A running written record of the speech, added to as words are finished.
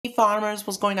Hey farmers,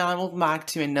 what's going on? Welcome back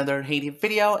to another Haiti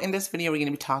video. In this video, we're going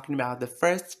to be talking about the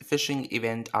first fishing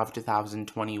event of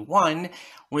 2021,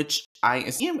 which I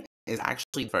assume is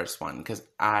actually the first one because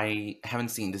I haven't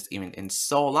seen this event in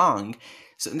so long.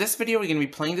 So in this video, we're going to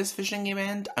be playing this fishing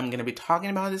event. I'm going to be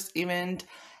talking about this event.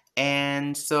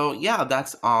 And so, yeah,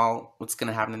 that's all what's going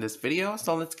to happen in this video.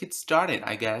 So let's get started,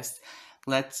 I guess.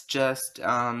 Let's just,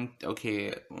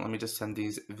 okay, let me just send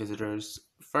these visitors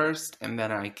first, and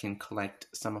then I can collect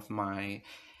some of my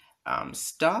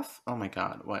stuff. Oh my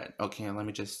god, what? Okay, let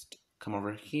me just come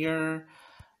over here.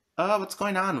 What's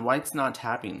going on? Why it's not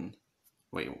tapping?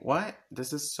 Wait, what?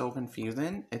 This is so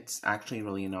confusing. It's actually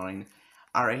really annoying.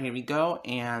 Alright, here we go,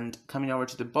 and coming over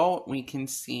to the boat, we can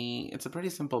see it's a pretty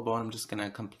simple boat. I'm just gonna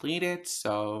complete it,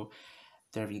 so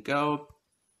there we go.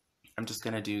 I'm just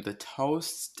gonna do the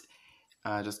toast.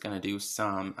 Just gonna do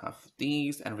some of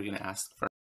these, and we're gonna ask for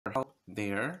help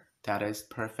there. That is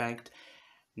perfect.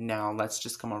 Now let's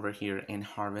just come over here and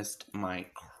harvest my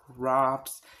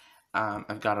crops.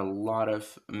 I've got a lot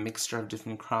of mixture of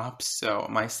different crops, so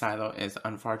my silo is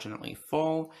unfortunately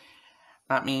full.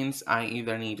 That means I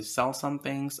either need to sell some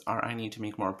things or I need to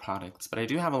make more products. But I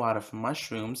do have a lot of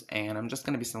mushrooms, and I'm just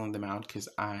gonna be selling them out because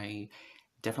I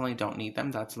definitely don't need them.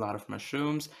 That's a lot of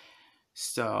mushrooms.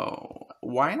 So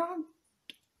why not?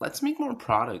 Let's make more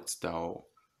products though.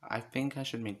 I think I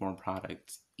should make more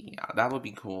products. Yeah, that would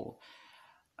be cool.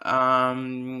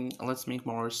 Let's make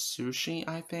more sushi,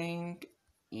 I think.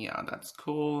 Yeah, that's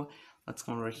cool. Let's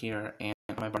come over here, and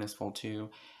my barn is full too.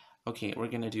 Okay, we're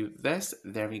gonna do this.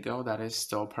 There we go. That is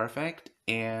so perfect.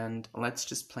 And let's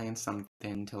just plant something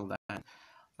until then.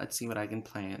 Let's see what I can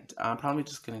plant. I'm probably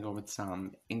just gonna go with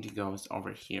some indigos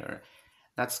over here.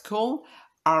 That's cool.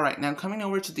 Alright, now coming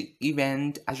over to the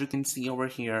event, as you can see over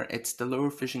here, it's the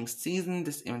lure fishing season.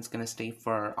 This event's gonna stay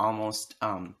for almost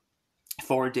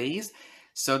 4 days.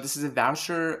 So this is a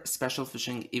voucher special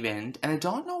fishing event, and I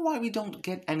don't know why we don't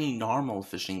get any normal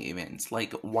fishing events.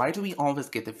 Like, why do we always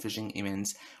get the fishing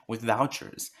events with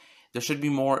vouchers? There should be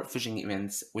more fishing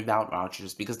events without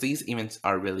vouchers because these events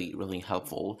are really, really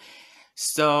helpful.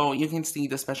 So you can see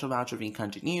the special voucher being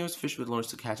continues. Fish with lures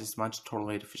to catch as much total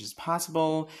weight of fish as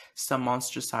possible. Some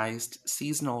monster-sized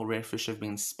seasonal rare fish have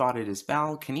been spotted as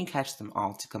well. Can you catch them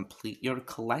all to complete your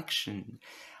collection?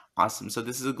 Awesome. So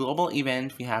this is a global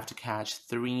event. We have to catch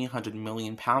 300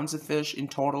 million pounds of fish in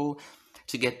total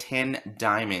to get 10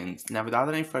 diamonds. Now, without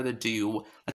any further ado,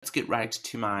 let's get right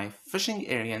to my fishing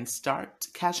area and start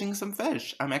catching some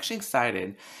fish. I'm actually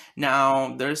excited.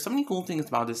 Now, there's so many cool things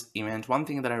about this event. One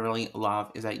thing that I really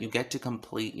love is that you get to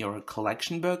complete your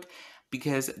collection book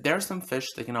because there are some fish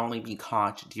that can only be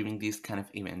caught during these kind of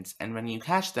events. And when you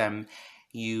catch them,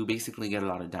 you basically get a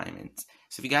lot of diamonds.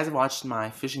 So if you guys have watched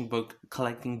my fishing book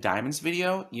collecting diamonds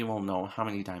video, you will know how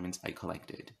many diamonds I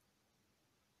collected.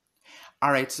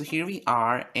 Alright, so here we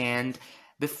are, and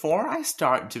before I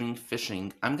start doing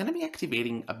fishing, I'm going to be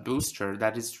activating a booster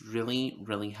that is really,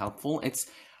 really helpful. It's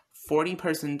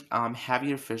 40%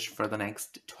 heavier fish for the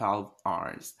next 12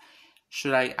 hours.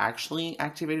 Should I actually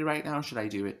activate it right now, or should I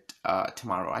do it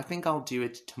tomorrow? I think I'll do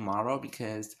it tomorrow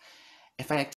because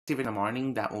if I activate in the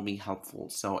morning, that will be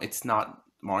helpful. So it's not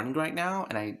morning right now,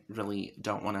 and I really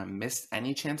don't want to miss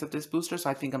any chance of this booster, so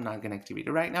I think I'm not going to activate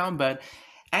it right now. But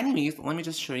anyways, let me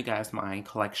just show you guys my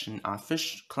collection,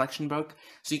 fish collection book.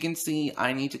 So you can see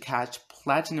I need to catch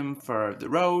platinum for the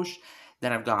roach,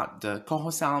 then I've got the coho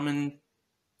salmon.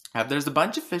 There's a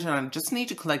bunch of fish, and I just need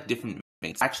to collect different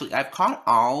weights. Actually, I've caught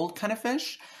all kind of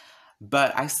fish,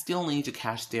 but I still need to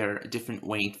catch their different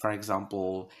weight. For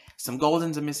example, some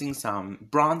goldens are missing, some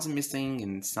bronze are missing,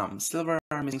 and some silver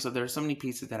are missing. So there are so many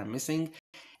pieces that I'm missing,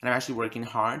 and I'm actually working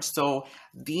hard. So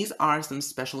these are some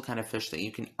special kind of fish that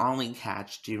you can only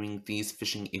catch during these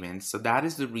fishing events. So that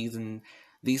is the reason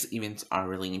these events are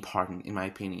really important, in my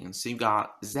opinion. So you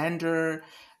got zander,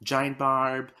 giant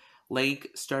barb,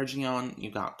 lake sturgeon,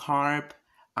 you got carp,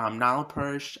 Nile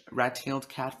perch, red-tailed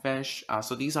catfish.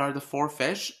 So these are the 4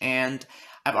 fish, and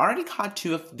I've already caught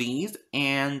 2 of these,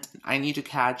 and I need to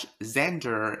catch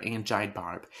zander and giant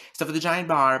barb. So for the giant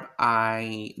barb,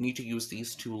 I need to use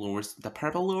these 2 lures, the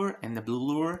purple lure and the blue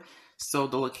lure. So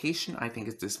the location, I think,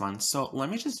 is this one. So let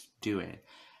me just do it.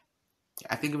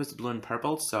 I think it was blue and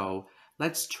purple, so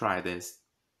let's try this.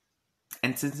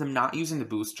 And since I'm not using the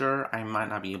booster, I might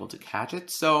not be able to catch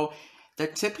it. So the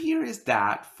tip here is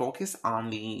that focus on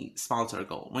the small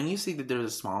circle. When you see that there's a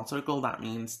small circle, that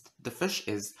means the fish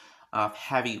is of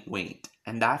heavy weight,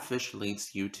 and that fish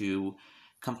leads you to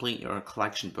complete your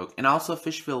collection book. And also,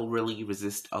 fish will really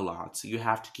resist a lot, so you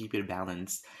have to keep it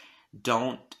balanced.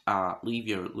 Don't leave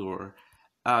your lure.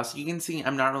 So you can see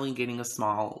I'm not really getting a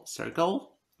small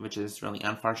circle, which is really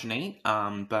unfortunate.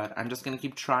 But I'm just gonna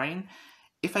keep trying.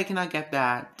 If I cannot get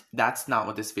that, that's not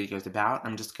what this video is about.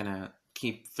 I'm just gonna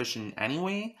keep fishing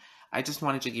anyway. I just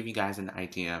wanted to give you guys an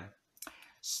idea.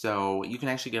 So you can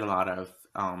actually get a lot of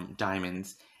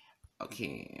diamonds.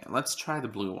 Okay, let's try the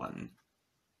blue one.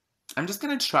 I'm just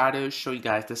gonna try to show you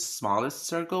guys the smallest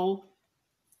circle.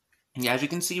 Yeah, as you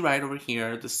can see right over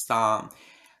here, the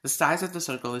size of the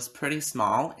circle is pretty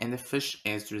small, and the fish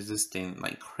is resisting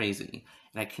like crazy.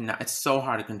 And I cannot, it's so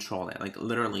hard to control it. Like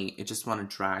literally, it just want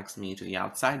to drags me to the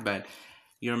outside, but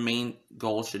your main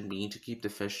goal should be to keep the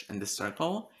fish in the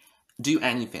circle. Do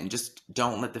anything, just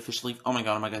don't let the fish leave. Oh my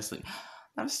god, sleep.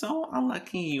 I'm so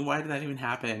unlucky. Why did that even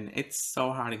happen? It's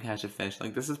so hard to catch a fish.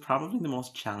 Like this is probably the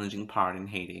most challenging part in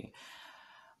Haiti.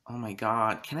 Oh my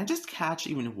god, can I just catch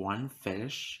even one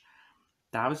fish?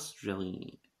 That was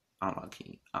really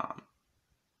unlucky.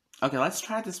 Okay, let's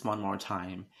try this one more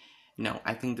time. No,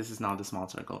 I think this is not the small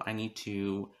circle. I need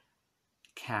to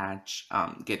catch,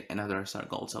 get another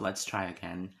circle. So let's try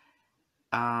again.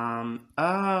 Oh,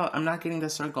 I'm not getting the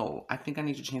circle. I think I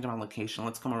need to change my location.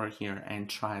 Let's come over here and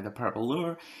try the purple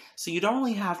lure. So you don't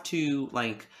really have to,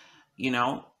 like, you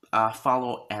know,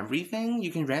 follow everything.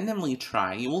 You can randomly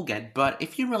try. You will get, but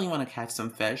if you really want to catch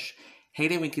some fish,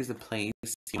 Heyday Week is the place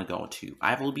you want to go to.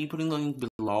 I will be putting the link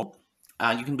below.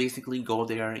 You can basically go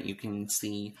there. You can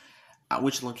see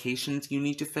which locations you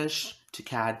need to fish to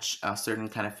catch a certain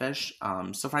kind of fish.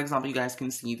 So for example, you guys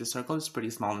can see the circle is pretty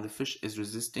small and the fish is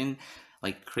resisting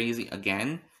like crazy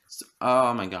again. So,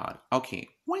 oh my god. Okay.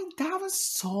 Wait, that was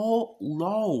so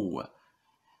low.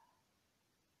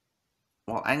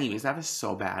 Well, anyways, that was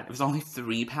so bad. It was only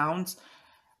 3 pounds.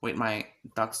 Wait, my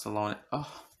duck's alone.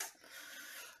 Oh,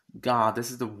 god,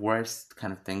 this is the worst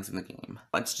kind of things in the game.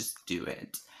 Let's just do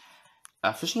it.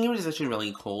 Fishing here is actually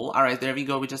really cool. Alright, there we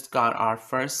go. We just got our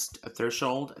first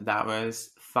threshold. That was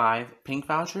 5 pink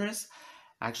vouchers.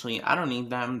 Actually, I don't need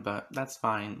them, but that's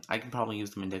fine. I can probably use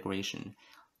them in decoration.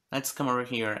 Let's come over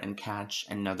here and catch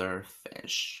another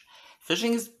fish.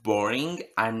 Fishing is boring.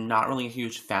 I'm not really a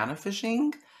huge fan of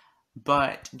fishing,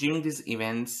 but during these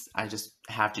events, I just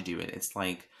have to do it. It's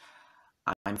like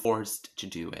I'm forced to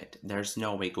do it. There's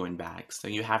no way going back, so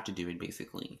you have to do it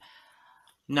basically.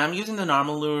 Now I'm using the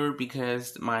normal lure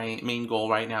because my main goal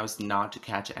right now is not to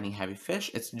catch any heavy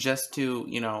fish. It's just to,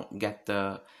 you know, get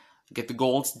the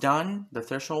goals done, the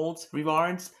thresholds,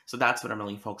 rewards. So that's what I'm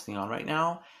really focusing on right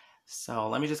now. So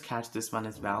let me just catch this one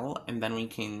as well, and then we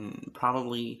can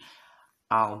probably,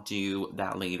 I'll do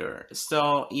that later.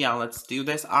 So yeah, let's do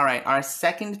this. All right, our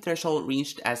second threshold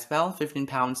reached as well, 15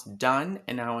 pounds done,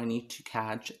 and now I need to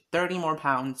catch 30 more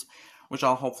pounds, which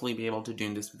I'll hopefully be able to do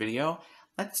in this video.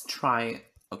 Let's try.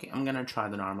 Okay, I'm gonna try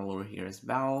the normal lure here as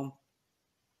well.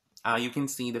 You can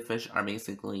see the fish are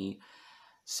basically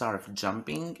sort of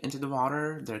jumping into the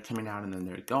water. They're coming out and then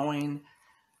they're going.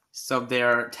 So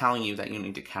they're telling you that you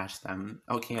need to catch them.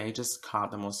 Okay, I just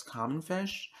caught the most common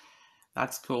fish.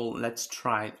 That's cool. Let's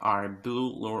try our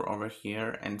blue lure over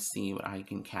here and see what I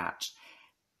can catch.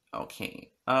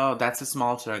 Okay. Oh, that's a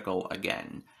small circle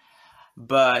again.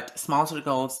 But small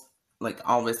circles, like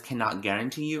always, cannot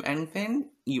guarantee you anything.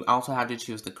 You also have to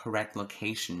choose the correct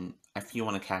location if you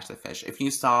want to catch the fish. If you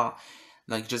saw,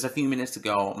 like just a few minutes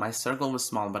ago, my circle was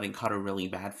small, but I caught a really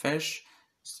bad fish.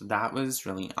 So that was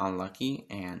really unlucky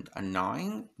and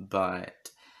annoying,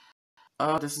 but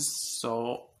oh, this is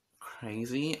so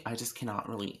crazy. I just cannot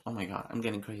really, oh my god, I'm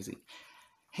getting crazy.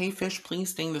 Hey fish, please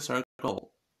stay in the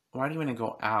circle. Why do you want to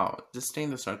go out? Just stay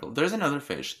in the circle. There's another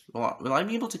fish. Will I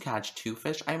be able to catch 2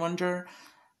 fish, I wonder?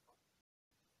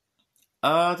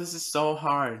 Oh, this is so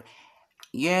hard.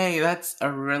 Yay, that's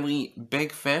a really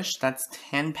big fish. That's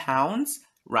 10 pounds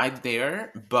right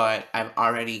there, but I've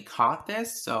already caught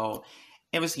this, so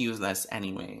it was useless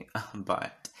anyway.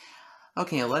 But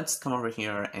okay, let's come over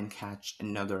here and catch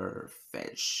another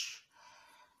fish.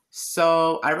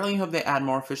 So I really hope they add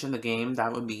more fish in the game.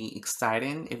 That would be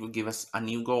exciting. It would give us a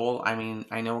new goal. I mean,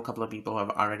 I know a couple of people have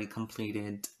already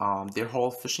completed their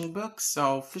whole fishing book,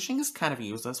 so fishing is kind of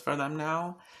useless for them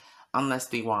now, unless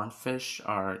they want fish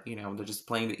or, you know, they're just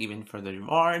playing the event for the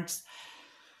rewards.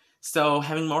 So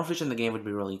having more fish in the game would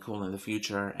be really cool in the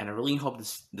future, and I really hope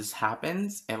this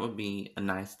happens. It would be a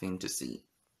nice thing to see.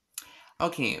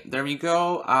 Okay, there we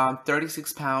go.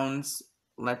 36 pounds.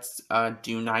 Let's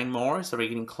do 9 more, so we're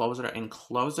getting closer and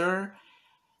closer.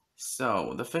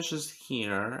 So the fish is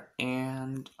here,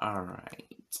 and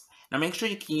alright. Now make sure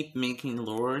you keep making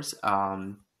lures.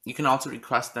 You can also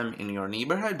request them in your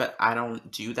neighborhood, but I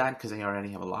don't do that because I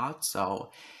already have a lot.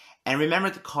 So, and remember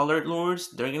the colored lures,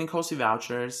 they're getting cozy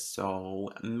vouchers, so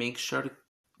make sure to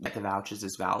get the vouchers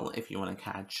as well if you want to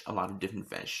catch a lot of different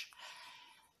fish.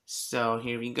 So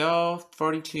here we go,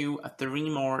 42, 3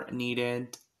 more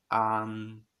needed.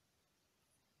 And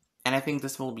I think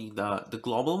this will be the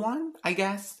global one, I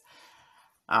guess.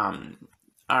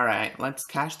 Alright, let's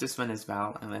catch this one as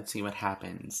well, and let's see what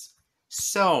happens.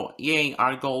 So, yay,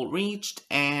 our goal reached,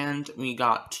 and we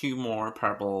got 2 more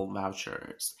purple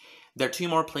vouchers. There are 2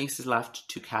 more places left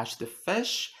to catch the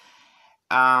fish,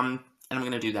 and I'm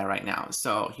going to do that right now.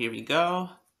 So, here we go.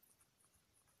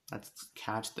 Let's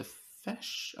catch the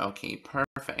fish. Okay,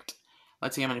 perfect.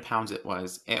 Let's see how many pounds it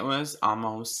was. It was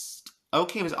almost,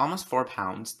 okay, it was almost 4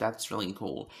 pounds. That's really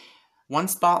cool. 1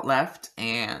 spot left,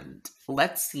 and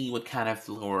let's see what kind of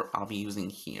lure I'll be using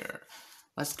here.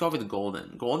 Let's go with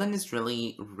golden. Golden is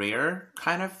really rare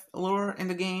kind of lure in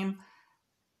the game.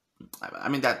 I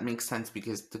mean, that makes sense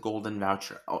because the golden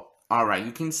voucher. Oh, alright,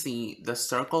 you can see the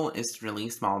circle is really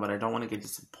small, but I don't want to get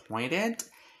disappointed.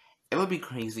 It would be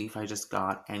crazy if I just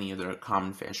got any other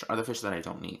common fish or the fish that I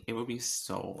don't need. It would be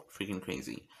so freaking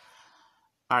crazy.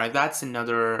 Alright, that's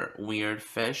another weird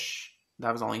fish.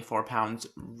 That was only 4 pounds.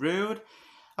 Rude.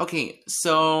 Okay,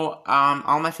 so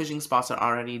all my fishing spots are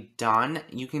already done.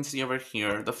 You can see over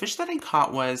here, the fish that I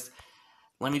caught was,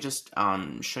 let me just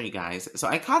show you guys. So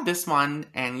I caught this one,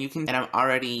 and you can, and I've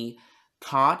already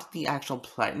caught the actual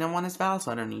platinum one as well,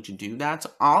 so I don't need to do that.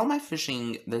 So all my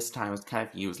fishing this time was kind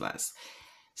of useless.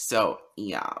 So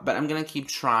yeah, but I'm gonna keep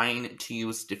trying to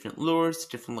use different lures,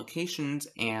 different locations,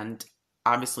 and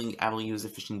obviously I will use a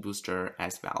fishing booster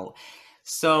as well.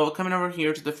 So coming over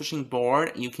here to the fishing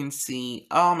board, you can see,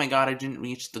 oh my god, I didn't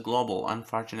reach the global,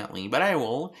 unfortunately, but I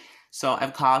will. So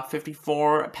I've caught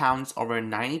 54 pounds over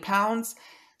 90 pounds.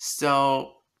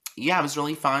 So yeah, it was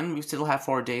really fun. We still have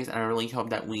 4 days, and I really hope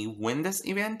that we win this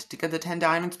event to get the 10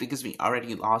 diamonds, because we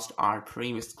already lost our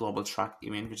previous global truck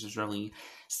event, which is really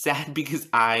sad because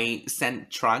I sent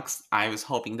trucks. I was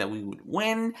hoping that we would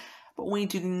win, but we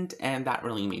didn't, and that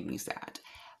really made me sad.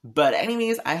 But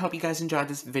anyways, I hope you guys enjoyed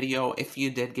this video. If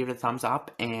you did, give it a thumbs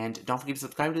up, and don't forget to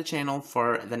subscribe to the channel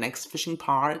for the next fishing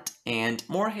part and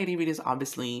more Haiti videos,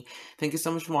 obviously. Thank you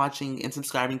so much for watching and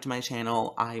subscribing to my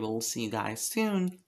channel. I will see you guys soon.